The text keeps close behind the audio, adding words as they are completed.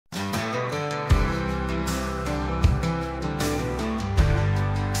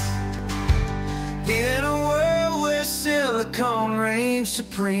reign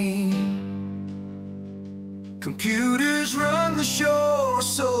supreme. Computers run the show,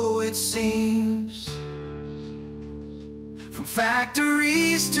 so it seems. From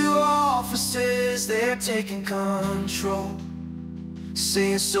factories to offices, they're taking control,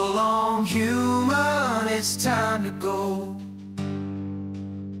 saying so long human, it's time to go.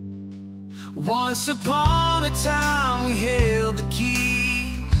 Once upon a time we held the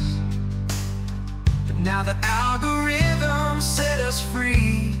keys, but now the algorithms set us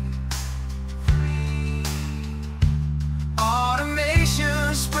free.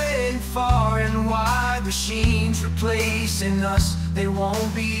 Automation spreading far and wide, machines replacing us, they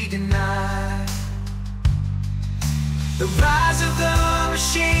won't be denied. The rise of the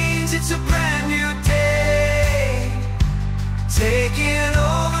machines, it's a brand new day, taking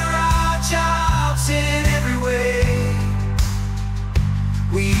over our jobs in every way.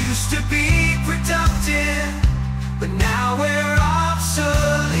 We used to be productive, but now we're